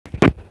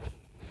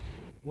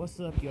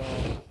What's up,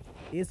 y'all?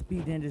 It's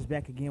Speed Dangerous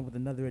back again with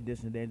another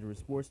edition of Dangerous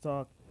Sports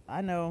Talk.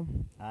 I know.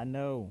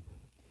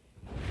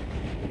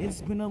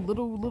 It's been a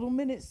little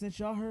minute since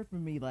y'all heard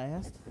from me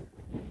last.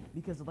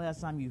 Because the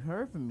last time you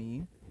heard from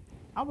me,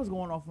 I was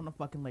going off on the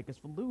fucking Lakers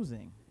for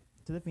losing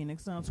to the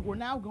Phoenix Suns, who are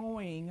now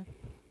going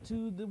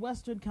to the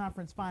Western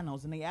Conference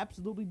Finals, and they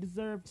absolutely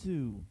deserve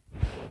to.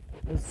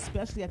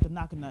 Especially after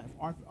knocking the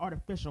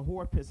artificial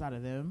whore piss out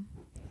of them.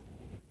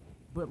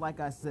 But like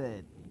I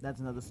said,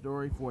 that's another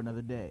story for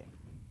another day.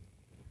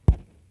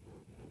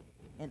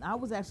 And I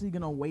was actually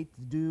going to wait to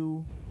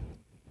do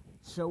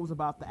shows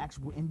about the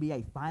actual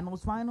NBA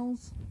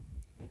finals.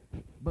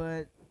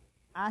 But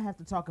I have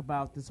to talk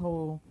about this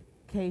whole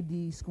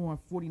KD scoring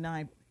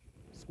 49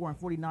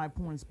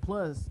 points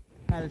plus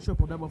had a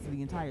triple-double for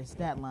the entire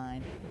stat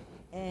line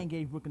and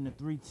gave Brooklyn the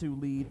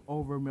 3-2 lead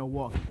over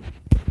Milwaukee.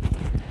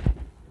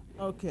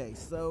 Okay,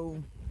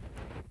 so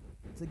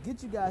to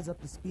get you guys up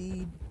to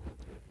speed,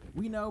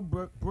 we know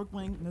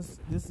Brooklyn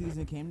this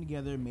season came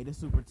together, made a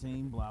super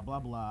team, blah, blah,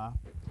 blah.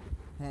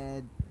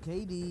 Had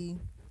KD,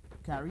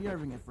 Kyrie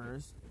Irving at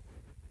first,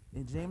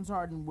 and James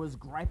Harden was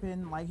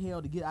griping like hell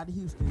to get out of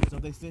Houston, so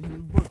they sent him to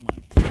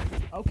Brooklyn.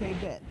 Okay,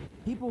 bet.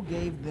 People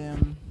gave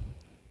them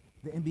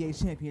the NBA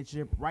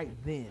championship right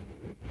then.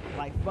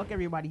 Like, fuck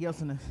everybody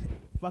else in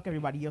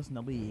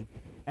the league.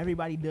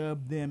 Everybody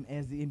dubbed them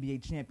as the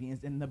NBA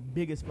champions and the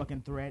biggest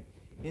fucking threat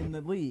in the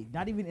league.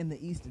 Not even in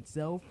the East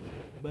itself,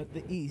 but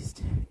the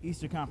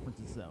Eastern Conference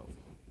itself.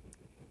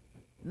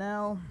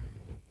 Now,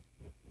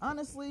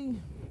 honestly,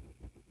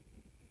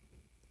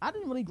 I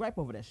didn't really gripe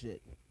over that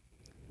shit.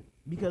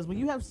 Because when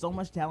you have so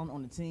much talent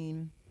on the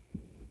team,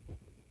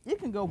 it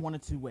can go one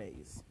of two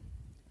ways.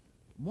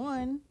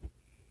 One,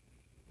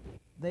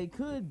 they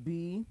could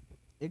be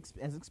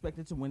as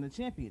expected to win the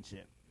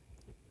championship.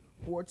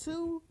 Or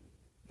two,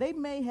 they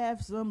may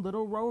have some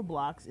little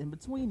roadblocks in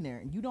between there,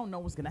 and you don't know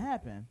what's going to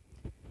happen.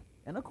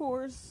 And of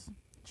course,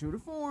 true to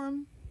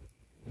form,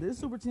 this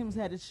super team has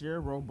had its share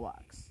of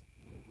roadblocks.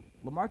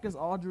 LaMarcus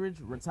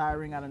Aldridge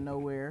retiring out of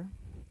nowhere.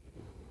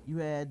 You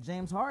had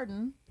James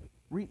Harden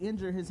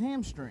re-injure his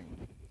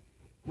hamstring,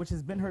 which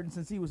has been hurting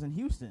since he was in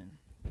Houston.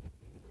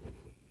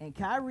 And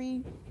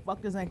Kyrie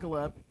fucked his ankle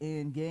up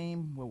in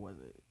game, what was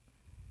it?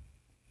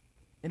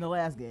 In the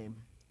last game.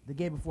 The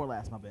game before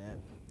last, my bad.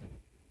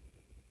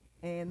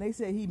 And they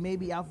said he may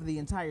be out for the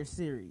entire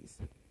series.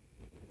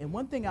 And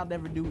one thing I'll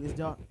never do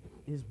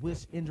is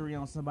wish injury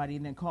on somebody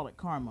and then call it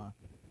karma.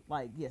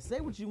 Like, yeah, say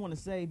what you want to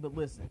say, but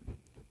listen.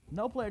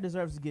 No player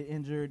deserves to get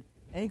injured,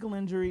 ankle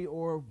injury,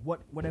 or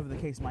whatever the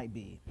case might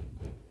be.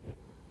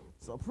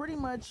 So pretty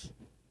much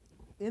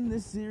in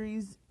this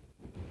series,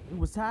 it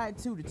was tied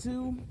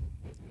 2-2.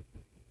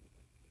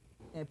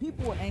 And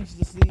people were anxious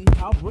to see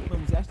how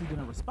Brooklyn was actually going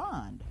to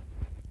respond.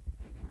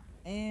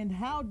 And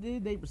how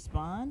did they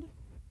respond?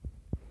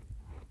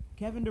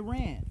 Kevin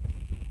Durant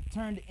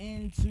turned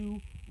into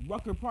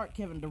Rucker Park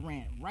Kevin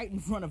Durant right in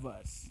front of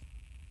us.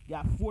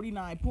 Got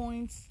 49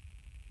 points,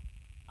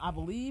 I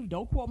believe.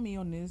 Don't quote me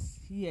on this.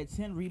 He had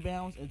 10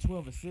 rebounds and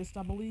 12 assists,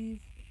 I believe.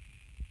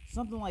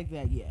 Something like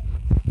that, yeah.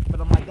 But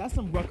I'm like, that's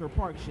some Rucker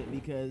Park shit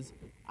because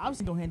I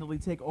was going to handily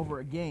take over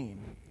a game.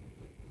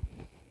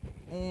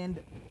 And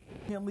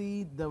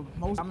apparently the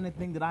most dominant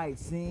thing that I had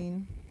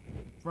seen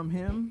from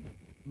him,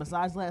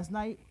 besides last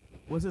night,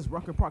 was his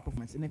Rucker Park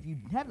performance. And if you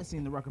haven't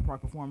seen the Rucker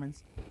Park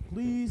performance,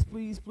 please,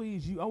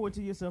 you owe it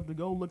to yourself to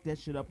go look that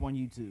shit up on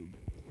YouTube.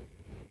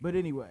 But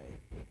anyway,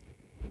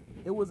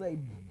 it was a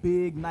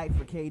big night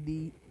for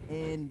KD,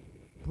 and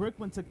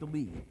Brooklyn took the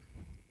lead.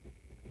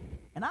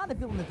 And I had a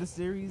feeling that this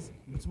series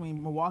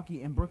between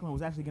Milwaukee and Brooklyn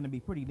was actually going to be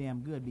pretty damn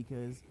good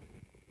because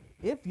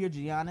if you're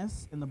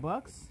Giannis and the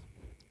Bucks,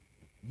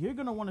 you're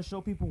going to want to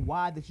show people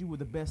why that you were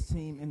the best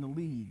team in the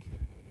league.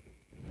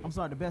 I'm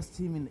sorry, the best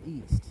team in the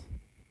East.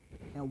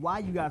 And why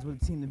you guys were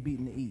the team to beat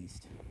in the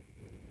East.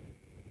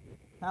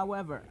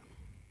 However,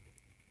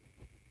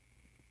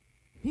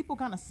 people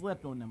kind of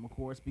slept on them, of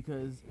course,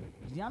 because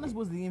Giannis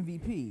was the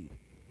MVP.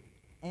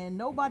 And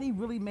nobody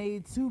really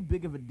made too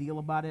big of a deal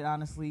about it,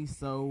 honestly.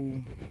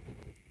 So,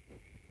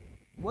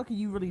 what can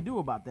you really do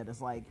about that?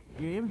 It's like,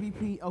 your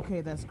MVP,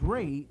 okay, that's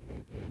great,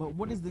 but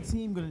what is the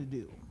team going to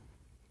do?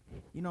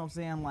 You know what I'm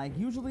saying? Like,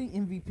 usually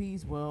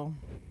MVPs, well,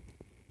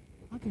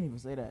 I can't even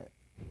say that.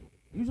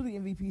 Usually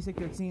MVPs take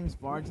their teams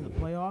far into the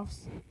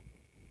playoffs.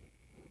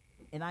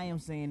 And I am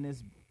saying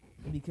this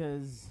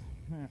because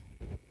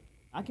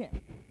I can't.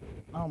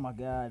 Oh my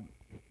God,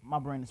 my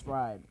brain is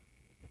fried.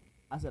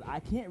 I said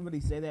I can't really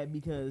say that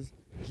because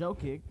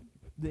Jokic,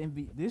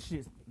 this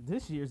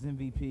year's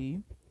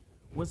MVP,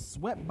 was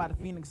swept by the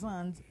Phoenix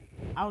Suns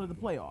out of the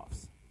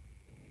playoffs.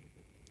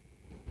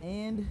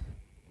 And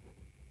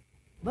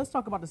let's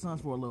talk about the Suns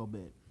for a little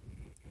bit.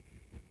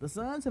 The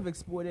Suns have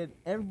exploited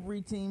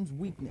every team's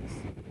weakness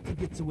to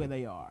get to where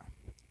they are.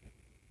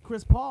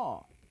 Chris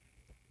Paul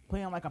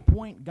playing like a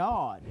point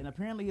guard, and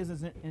apparently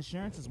his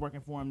insurance is working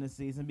for him this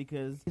season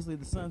because obviously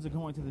the Suns are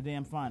going to the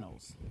damn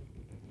finals.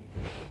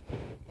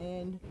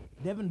 And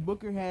Devin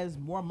Booker has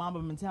more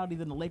Mamba mentality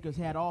than the Lakers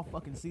had all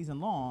fucking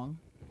season long.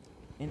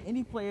 And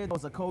any player that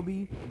was a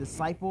Kobe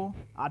disciple,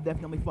 I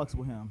definitely fucks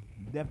with him.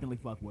 Definitely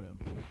fuck with him.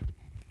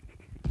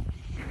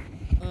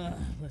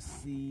 Let's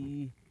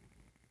see.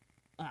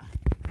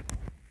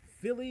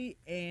 Philly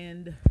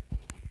and...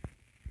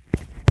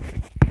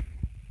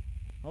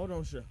 Hold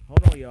on,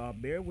 y'all.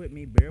 Bear with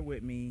me.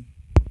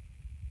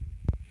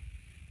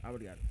 I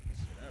already got it.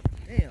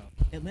 Damn.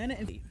 Atlanta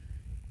and...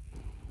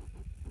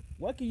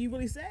 What can you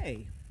really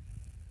say?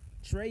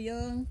 Trae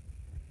Young,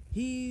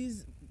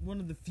 he's one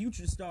of the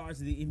future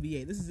stars of the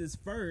NBA. This is his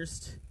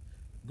first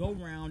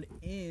go-round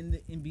in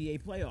the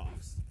NBA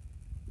playoffs.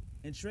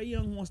 And Trae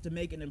Young wants to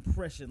make an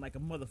impression like a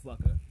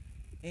motherfucker.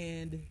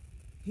 And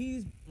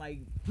he's like,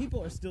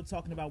 people are still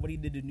talking about what he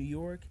did in New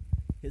York.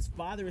 His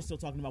father is still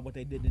talking about what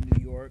they did in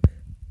New York.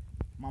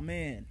 My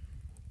man.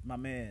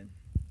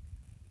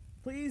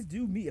 Please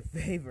do me a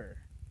favor.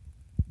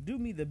 Do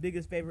me the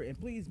biggest favor and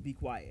please be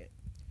quiet.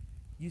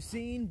 You've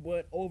seen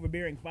what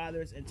overbearing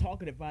fathers and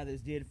talkative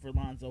fathers did for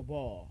Lonzo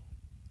Ball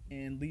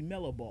and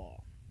LaMelo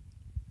Ball.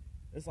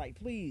 It's like,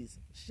 please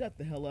shut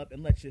the hell up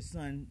and let your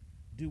son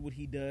do what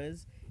he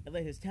does and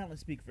let his talent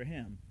speak for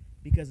him.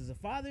 Because as a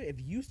father, if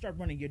you start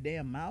running your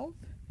damn mouth,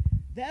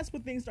 that's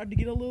when things start to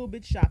get a little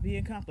bit choppy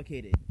and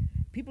complicated.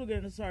 People are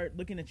going to start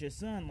looking at your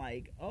son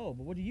like, oh,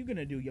 but what are you going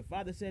to do? Your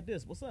father said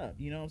this. What's up?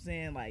 You know what I'm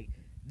saying? Like,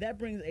 that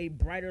brings a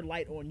brighter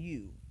light on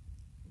you.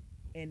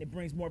 And it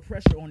brings more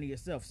pressure onto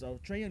yourself. So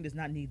Trae Young does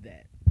not need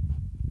that.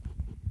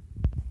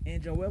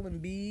 And Joel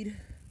Embiid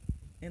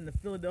and the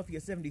Philadelphia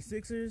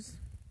 76ers,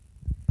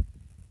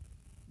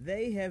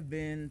 they have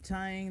been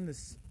tying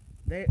this.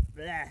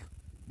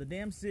 The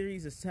damn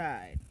series is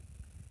tied.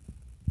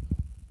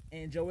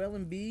 And Joel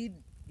Embiid,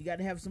 you got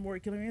to have some more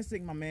killer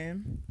instinct, my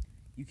man.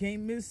 You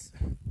can't miss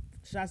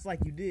shots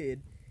like you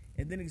did,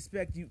 and then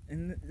expect your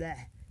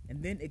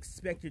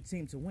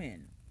team to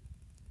win.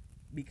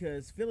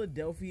 Because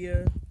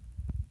Philadelphia,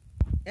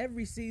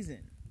 every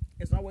season,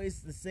 it's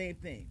always the same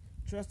thing.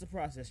 Trust the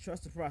process.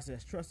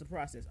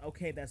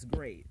 Okay, that's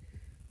great.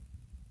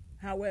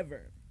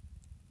 However,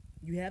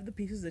 you have the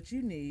pieces that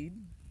you need.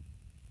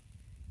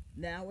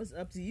 Now it's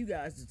up to you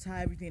guys to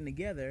tie everything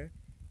together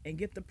and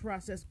get the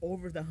process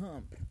over the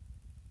hump.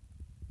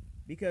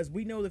 Because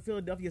we know the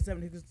Philadelphia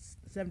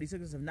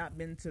 76ers have not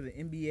been to the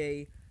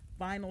NBA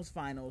Finals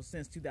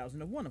since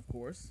 2001, of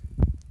course.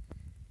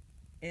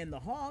 And the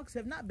Hawks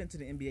have not been to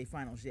the NBA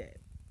Finals yet.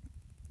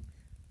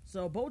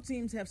 So both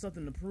teams have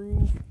something to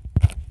prove.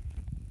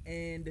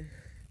 And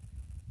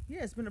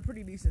yeah, it's been a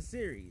pretty decent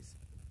series.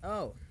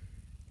 Oh.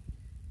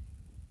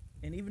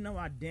 And even though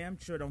I damn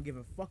sure don't give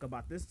a fuck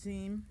about this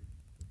team,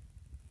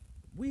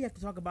 we have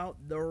to talk about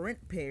the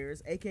rent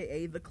pairs,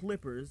 aka the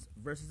Clippers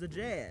versus the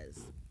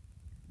Jazz.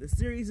 The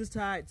series is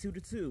tied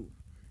 2-2.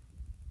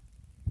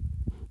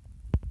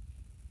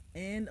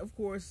 And of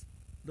course,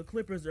 the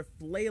Clippers are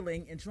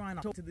flailing and trying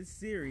to talk to this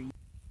series.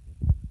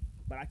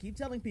 But I keep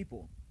telling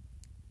people,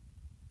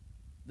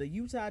 the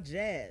Utah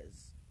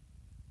Jazz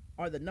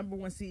are the number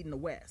 1 seed in the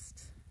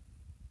West.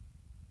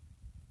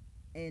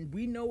 And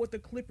we know what the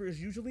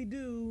Clippers usually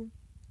do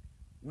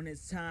when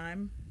it's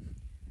time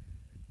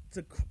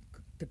to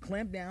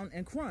clamp down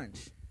and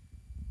crunch.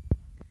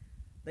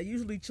 They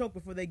usually choke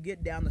before they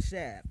get down the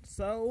shaft.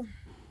 So,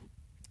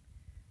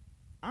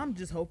 I'm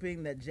just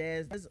hoping that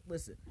Jazz...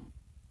 Listen,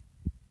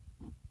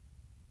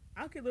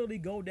 I could literally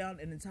go down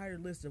an entire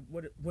list of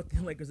what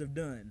the Lakers have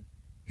done,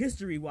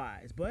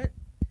 history-wise, but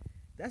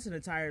that's an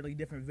entirely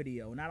different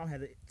video, and I don't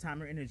have the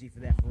time or energy for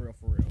that, for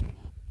real.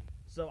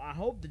 So, I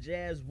hope the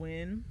Jazz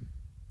win.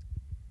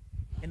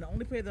 And the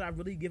only player that I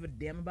really give a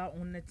damn about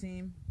on that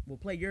team, well,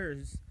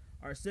 players,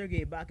 are Serge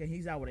Ibaka,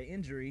 he's out with an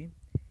injury,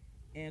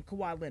 and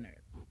Kawhi Leonard.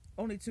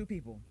 Only 2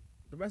 people.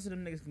 The rest of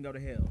them niggas can go to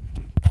hell.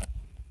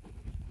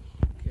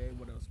 Okay,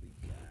 what else we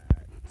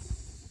got?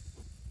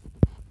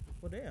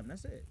 Well, damn,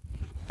 that's it.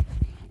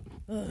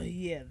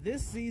 Yeah,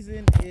 this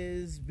season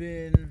has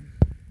been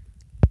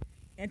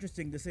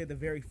interesting to say the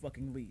very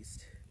fucking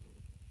least.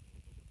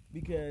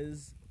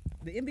 Because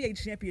the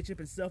NBA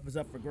championship itself is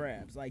up for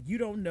grabs. Like, you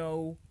don't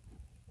know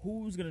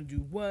who's going to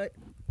do what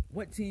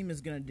team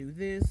is going to do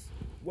this,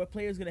 what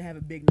player is going to have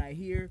a big night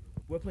here,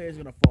 what player is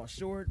going to fall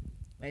short.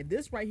 Like,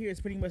 this right here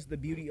is pretty much the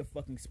beauty of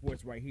fucking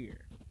sports right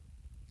here.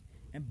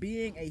 And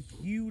being a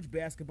huge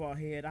basketball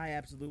head, I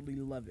absolutely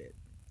love it.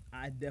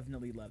 I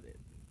definitely love it.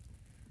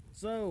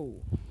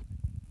 So,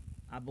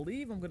 I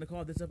believe I'm going to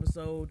call this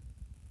episode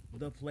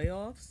The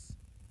Playoffs,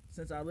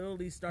 since I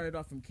literally started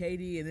off from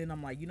KD, and then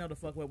I'm like, you know the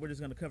fuck what, we're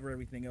just going to cover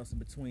everything else in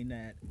between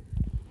that.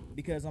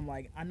 Because I'm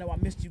like, I know I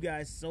missed you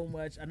guys so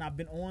much, and I've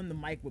been on the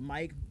mic with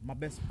Mike,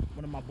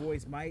 one of my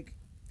boys, Mike.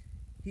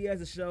 He has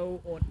a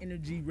show on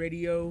Energy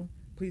Radio.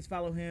 Please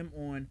follow him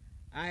on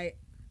I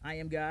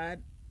Am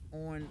God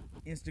on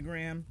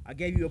Instagram. I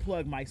gave you a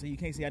plug, Mike, so you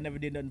can't say I never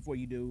did nothing for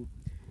you, dude.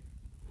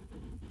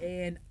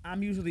 And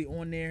I'm usually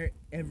on there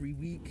every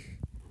week.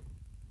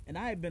 And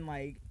I have been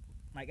like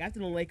after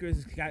the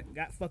Lakers got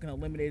fucking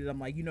eliminated, I'm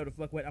like, you know the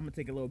fuck what, I'm going to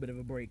take a little bit of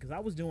a break. Because I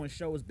was doing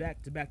shows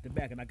back to back to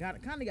back, and I kind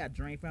of got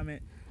drained from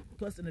it.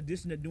 Plus, in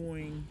addition to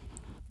doing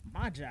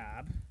my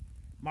job,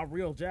 my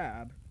real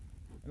job.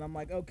 And I'm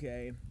like,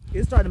 okay,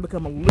 it's starting to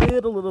become a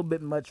little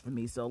bit much for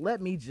me. So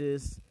let me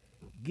just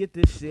get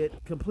this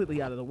shit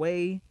completely out of the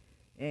way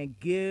and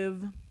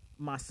give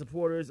my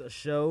supporters a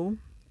show.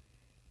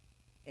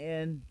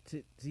 And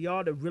to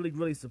y'all that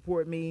really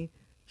support me,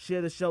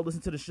 share the show,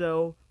 listen to the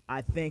show.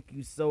 I thank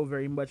you so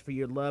very much for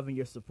your love and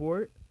your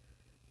support.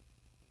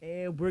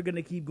 And we're going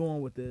to keep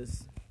going with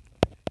this.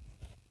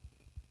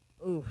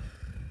 Ooh,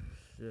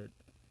 shit.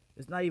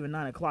 It's not even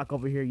 9 o'clock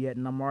over here yet,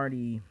 and I'm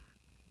already,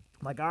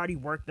 I already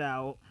worked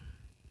out.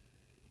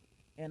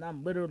 And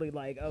I'm literally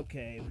like,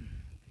 okay,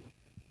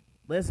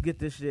 let's get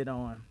this shit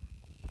on.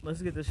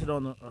 Let's get this shit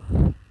on the...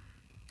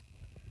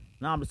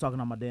 Now I'm just talking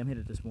on my damn head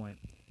at this point.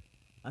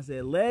 I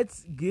said,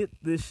 let's get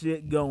this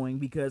shit going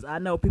because I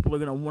know people are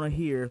going to want to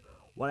hear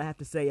what I have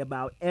to say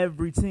about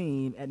every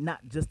team and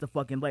not just the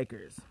fucking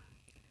Lakers.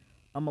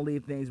 I'm going to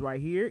leave things right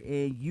here,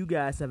 and you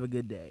guys have a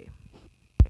good day.